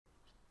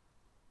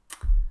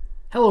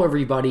Hello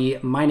everybody,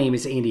 my name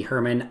is Andy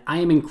Herman. I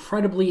am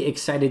incredibly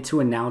excited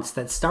to announce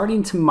that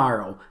starting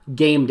tomorrow,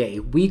 game day,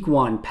 week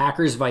 1,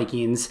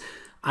 Packers-Vikings,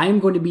 I am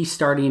going to be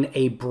starting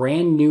a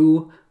brand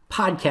new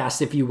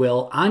podcast, if you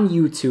will, on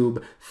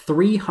YouTube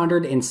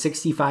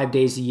 365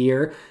 days a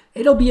year.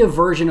 It'll be a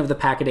version of the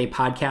Pack-A-Day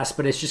podcast,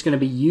 but it's just going to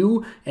be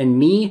you and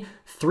me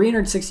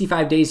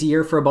 365 days a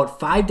year for about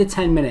 5 to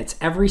 10 minutes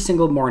every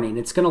single morning.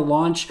 It's going to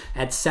launch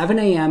at 7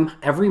 a.m.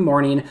 every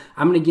morning.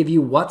 I'm going to give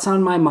you what's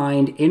on my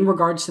mind in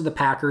regards to the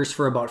Packers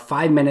for about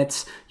 5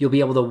 minutes. You'll be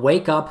able to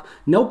wake up,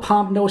 no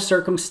pomp, no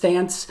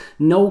circumstance,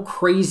 no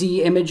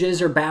crazy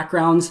images or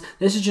backgrounds.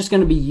 This is just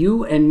going to be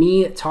you and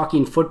me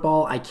talking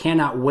football. I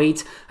cannot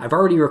wait. I've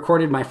already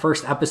recorded my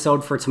first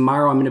episode for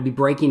tomorrow. I'm going to be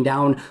breaking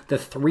down the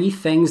 3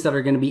 things that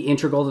are going to be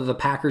integral to the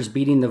Packers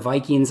beating the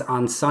Vikings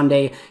on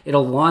Sunday.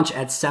 It'll launch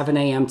at 7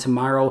 a.m.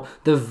 tomorrow,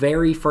 the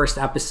very first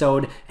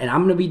episode, and I'm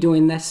going to be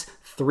doing this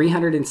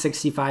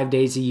 365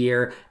 days a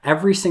year,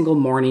 every single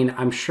morning.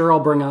 I'm sure I'll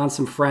bring on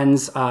some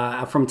friends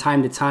from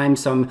time to time,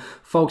 some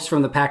folks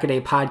from the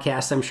Pack-A-Day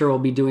podcast. I'm sure we'll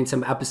be doing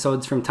some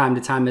episodes from time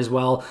to time as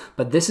well,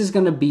 but this is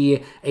going to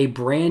be a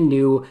brand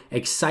new,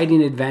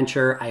 exciting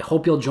adventure. I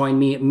hope you'll join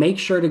me. Make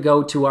sure to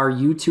go to our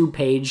YouTube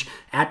page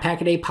at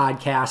Pack-A-Day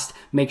Podcast.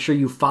 Make sure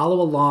you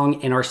follow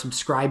along and are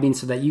subscribing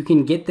so that you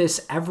can get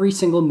this every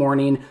single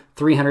morning,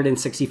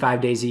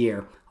 365 days a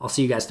year. I'll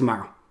see you guys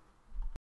tomorrow.